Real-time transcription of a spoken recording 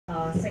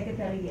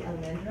Secretary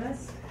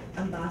Almendras,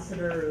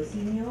 Ambassador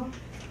Rosinio,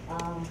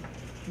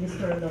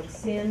 Mr.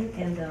 Locsin,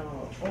 and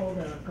all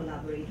the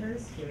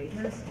collaborators,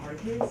 curators,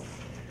 artists,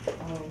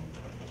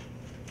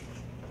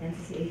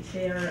 NCCA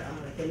Chair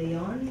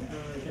Pavilion,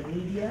 the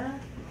media,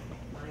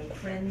 my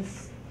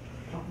friends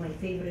of my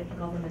favorite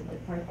government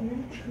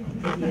department,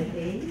 the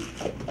DFA,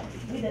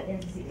 with the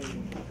NCCA.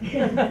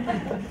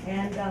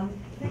 And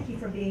thank you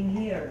for being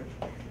here.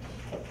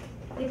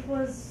 It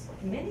was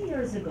many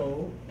years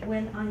ago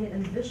when I had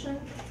envisioned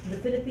the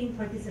Philippine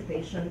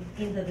participation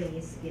in the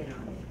Venice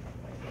Biennale.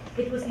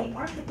 It was the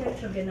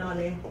Architecture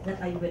Biennale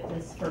that I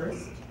witnessed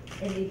first,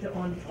 and later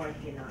on the Art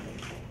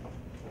Biennale.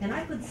 And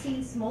I could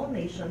see small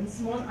nations,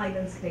 small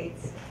island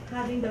states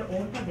having their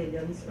own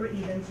pavilions or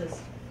even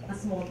just a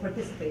small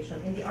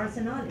participation in the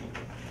Arsenale.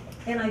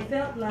 And I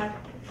felt like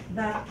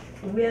that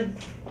with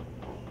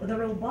the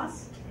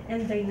robust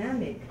and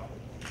dynamic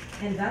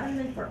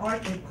environment for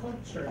art and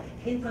culture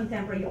in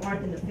contemporary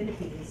art in the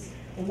Philippines,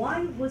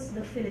 why was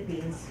the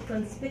Philippines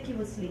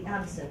conspicuously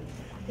absent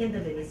in the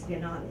Venice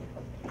Biennale?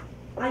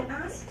 I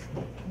asked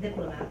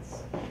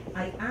diplomats,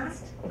 I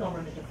asked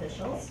government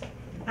officials,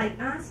 I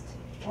asked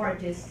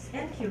artists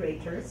and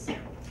curators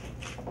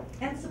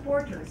and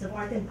supporters of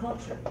art and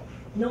culture.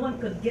 No one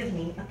could give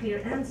me a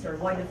clear answer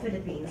why the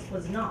Philippines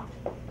was not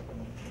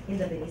in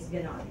the Venice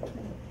Biennale.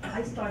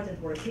 I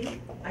started working,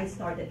 I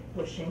started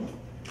pushing,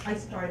 I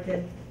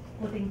started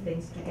putting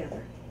things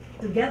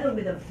together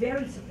with a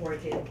very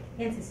supportive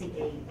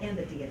NCCA and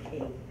the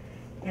DFA.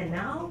 And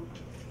now,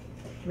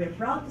 we're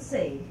proud to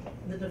say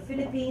that the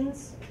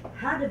Philippines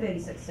had a very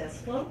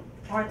successful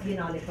Art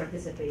Biennale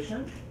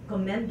participation,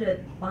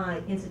 commended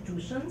by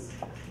institutions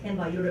and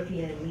by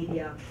European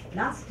media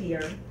last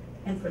year.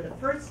 And for the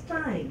first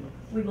time,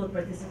 we will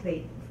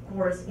participate, of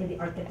course, in the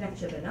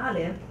Architecture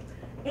Biennale.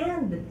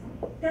 And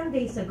 10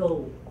 days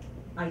ago,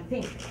 I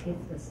think, if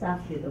the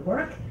staff did the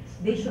work,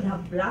 they should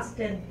have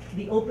blasted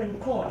the open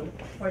call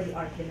for the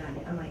Art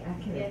Biennale. Am I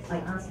accurate? Yes. I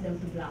asked them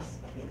to blast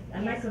it.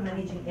 I'm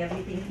micromanaging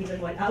everything,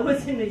 even while I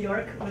was in New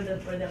York for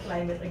the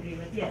climate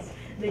agreement. Yes,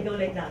 they go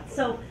like that.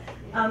 So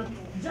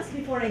just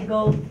before I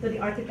go to the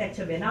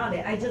Architecture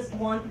Biennale, I just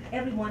want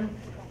everyone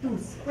to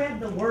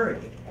spread the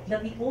word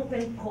that the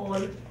open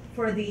call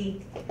for the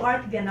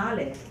Art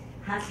Biennale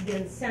has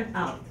been sent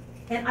out.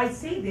 And I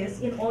say this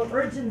in all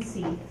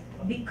urgency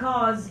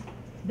because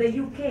the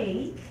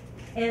UK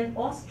and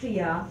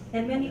Austria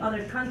and many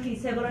other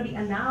countries have already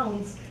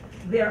announced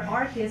their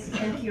artists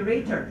and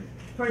curator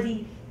for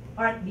the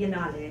Art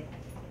Biennale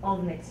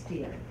of next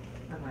year.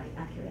 Am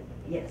I accurate?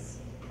 Yes.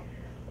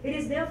 It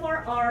is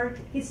therefore our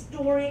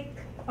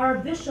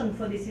vision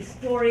for this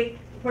historic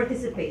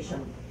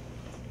participation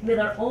with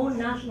our own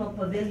national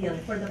pavilion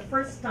for the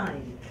first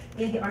time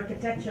in the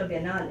Architecture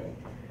Biennale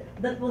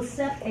that will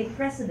set a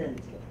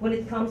precedent when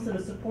it comes to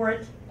the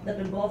support that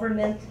the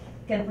government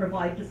can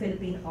provide to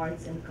Philippine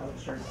arts and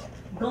culture.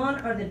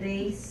 Gone are the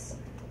days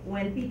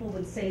when people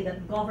would say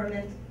that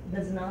government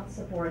does not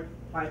support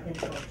art and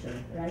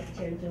culture, right,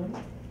 Chair June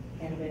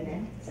and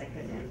Rene,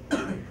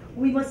 Secretary?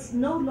 We must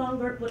no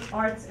longer put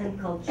arts and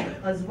culture,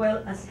 as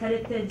well as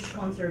heritage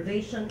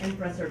conservation and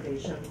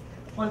preservation,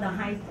 on the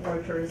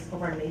hindquarters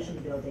of our nation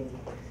building,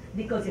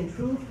 because in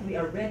truth, we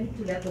are ready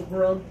to let the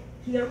world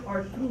hear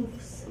our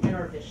truths and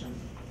our vision.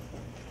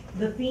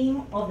 The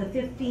theme of the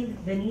 15th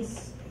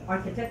Venice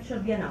Architecture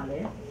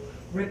Biennale,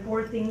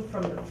 Reporting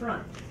from the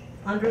Front,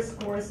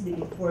 underscores the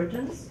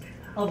importance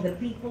of the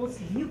people's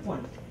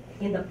viewpoint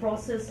in the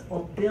process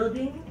of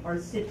building our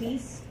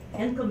cities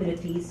and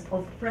communities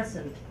of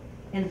present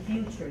and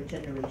future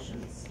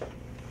generations.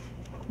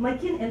 My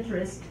keen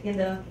interest in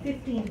the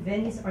 15th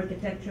Venice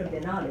Architecture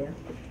Biennale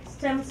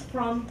stems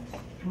from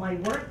my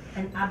work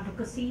and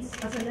advocacies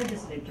as a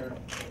legislator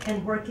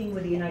and working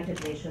with the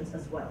United Nations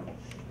as well.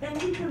 And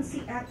we can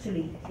see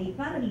actually a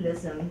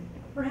parallelism,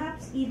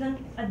 perhaps even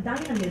a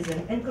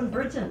dynamism and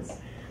convergence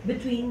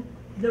between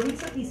the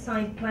recently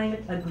signed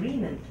climate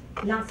agreement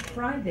last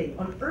Friday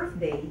on Earth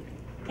Day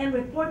and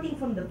Reporting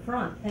from the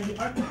Front and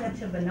the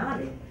Architecture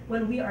Biennale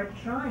when we are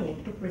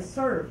trying to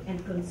preserve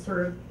and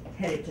conserve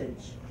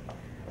heritage.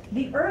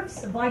 The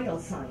Earth's vital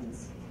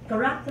signs,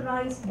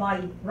 characterized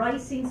by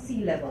rising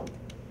sea level,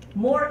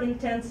 more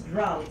intense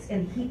droughts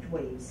and heat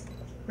waves,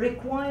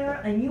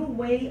 require a new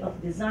way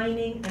of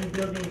designing and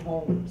building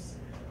homes,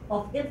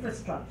 of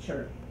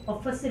infrastructure,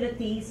 of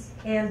facilities,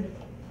 and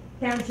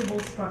tangible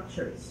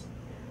structures.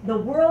 The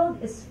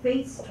world is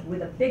faced with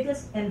the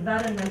biggest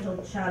environmental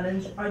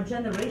challenge our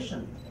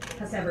generation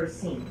has ever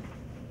seen,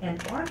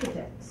 and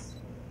architects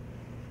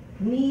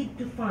need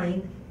to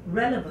find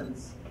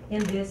relevance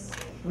in these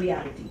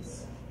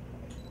realities.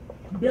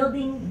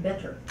 Building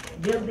better,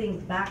 building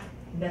back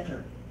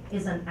better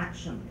is an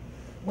action.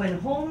 When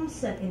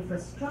homes and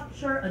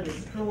infrastructure are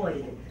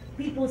destroyed,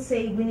 people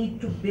say we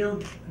need to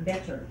build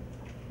better.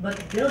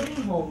 But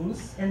building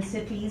homes and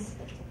cities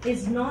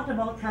is not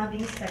about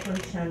having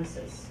second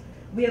chances.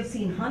 We have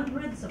seen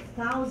hundreds of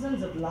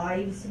thousands of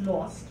lives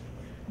lost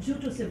due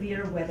to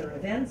severe weather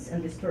events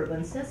and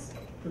disturbances,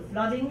 to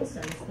floodings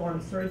and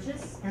storm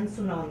surges and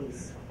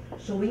tsunamis.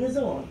 showing us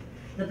all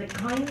that the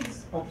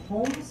kinds of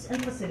homes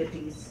and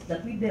facilities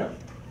that we build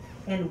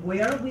and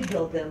where we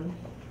build them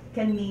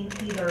can mean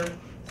either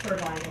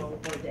survival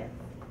or death.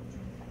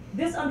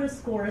 This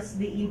underscores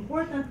the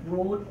important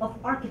role of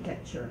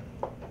architecture.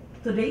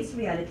 Today's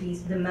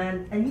realities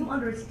demand a new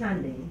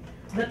understanding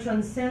that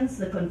transcends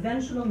the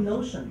conventional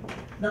notion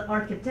that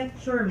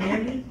architecture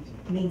merely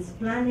means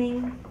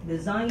planning,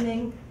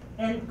 designing,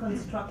 and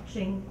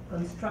constructing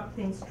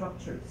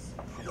structures.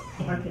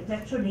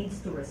 Architecture needs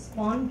to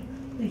respond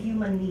to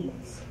human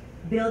needs.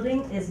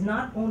 Building is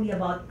not only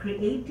about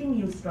creating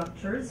new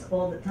structures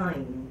all the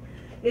time.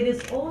 It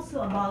is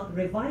also about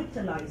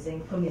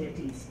revitalizing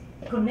communities,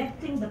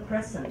 connecting the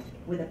present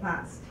with the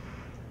past.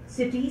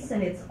 Cities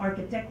and its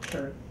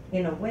architecture,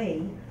 in a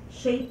way,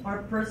 shape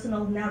our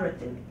personal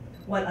narrative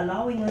while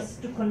allowing us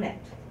to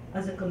connect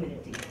as a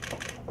community.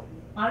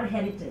 Our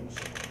heritage,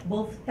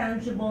 both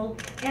tangible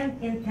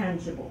and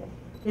intangible,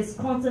 is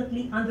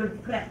constantly under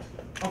threat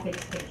of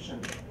extinction.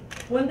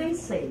 When they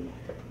say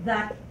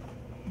that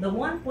the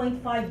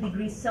 1.5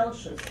 degrees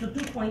Celsius to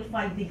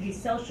 2.5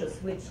 degrees Celsius,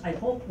 which I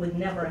hope would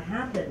never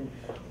happen,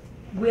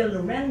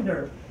 will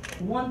render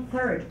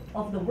 1/3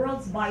 of the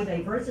world's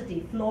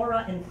biodiversity,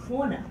 flora and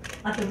fauna,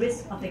 at the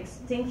risk of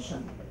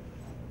extinction,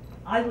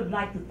 I would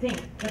like to think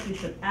that we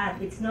should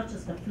add, it's not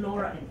just the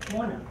flora and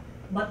fauna,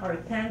 but our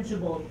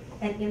tangible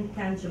and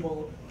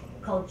intangible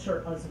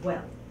culture as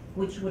well,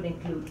 which would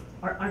include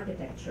our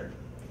architecture.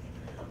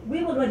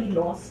 We've already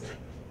lost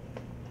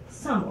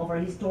some of our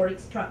historic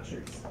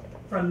structures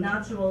from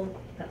natural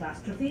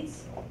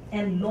catastrophes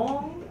and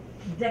long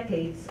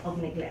decades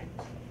of neglect.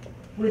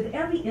 With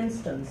every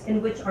instance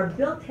in which our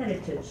built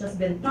heritage has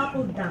been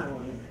toppled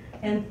down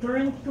and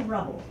turned to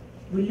rubble,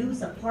 we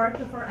lose a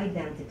part of our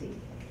identity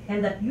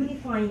and that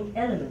unifying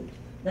element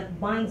that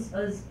binds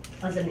us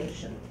as a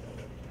nation.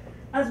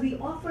 As we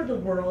offer the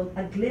world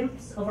a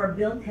glimpse of our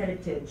built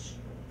heritage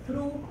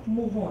through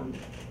Muhon,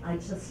 I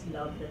just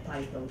love the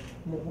title,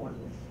 Muhon,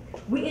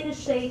 we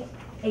initiate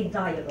a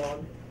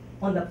dialogue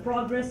on the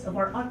progress of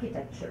our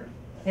architecture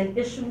and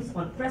issues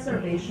on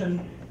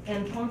preservation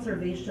and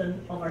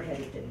conservation of our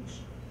heritage.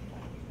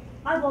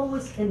 I've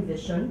always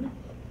envisioned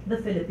the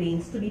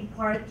Philippines to be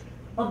part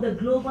of the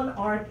global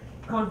art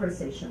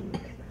conversation,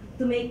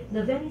 to make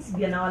the Venice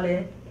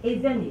Biennale a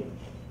venue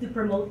to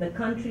promote the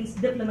country's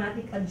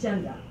diplomatic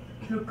agenda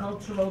through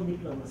cultural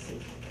diplomacy.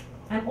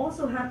 I'm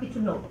also happy to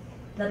note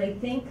that I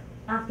think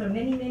after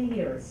many, many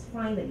years,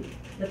 finally,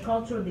 the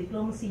cultural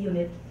diplomacy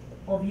unit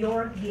of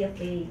your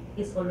DFA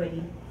is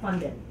already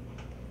funded.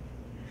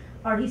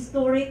 Our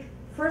historic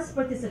first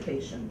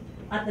participation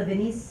at the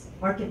Venice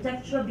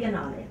Architecture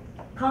Biennale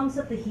comes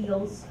at the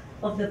heels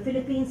of the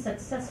Philippines'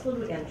 successful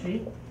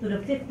re-entry to the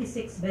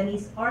 56th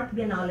Venice Art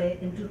Biennale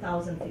in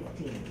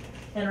 2015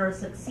 and our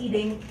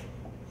succeeding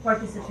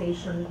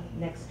participation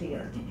next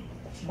year.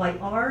 By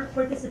our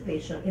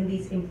participation in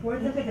these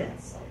important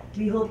events,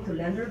 we hope to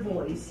lend our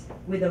voice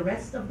with the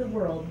rest of the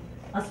world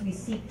as we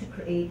seek to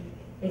create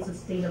a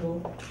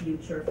sustainable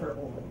future for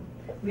all.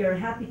 We are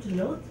happy to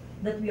note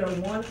that we are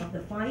one of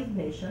the 5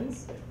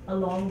 nations,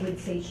 along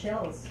with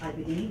Seychelles, I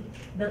believe,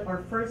 that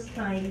are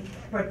first-time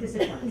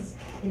participants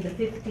in the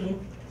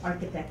 15th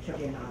Architecture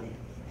Biennale.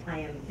 I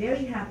am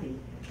very happy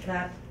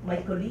that my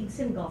colleagues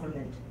in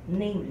government,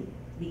 namely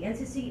the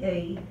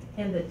NCCA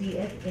and the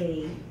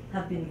DFA,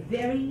 have been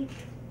very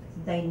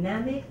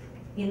dynamic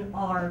in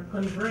our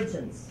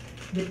convergence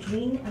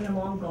between and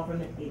among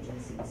government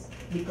agencies.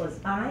 Because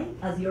I,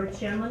 as your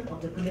chairman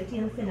of the Committee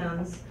on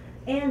Finance,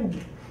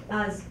 and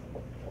as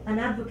an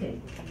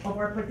advocate of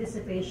our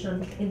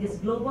participation in this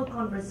global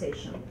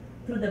conversation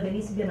through the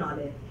Venice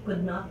Biennale,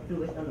 could not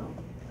do it alone.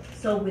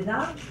 So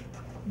without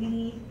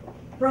the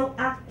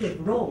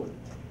proactive role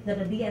that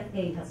the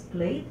DFA has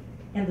played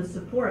and the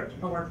support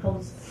of our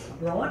posts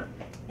abroad,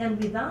 and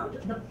without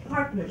the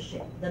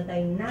partnership, the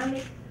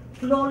dynamic,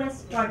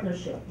 flawless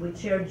partnership with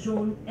Chair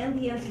June and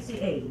the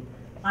NCCA,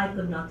 I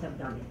could not have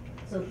done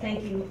it. So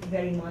thank you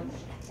very much.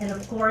 And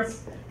of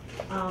course,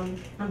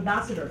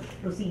 Ambassador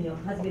Rosino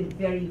has been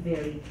very,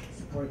 very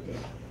supportive.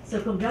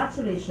 So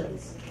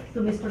congratulations to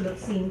Mr.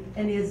 Luxin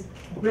and his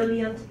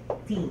brilliant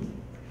team.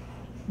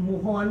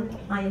 Muhon,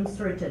 I am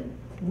certain,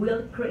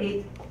 will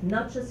create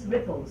not just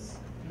ripples,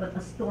 but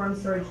a storm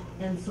surge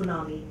and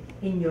tsunami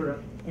in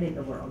Europe and in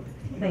the world.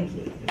 Thank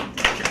you.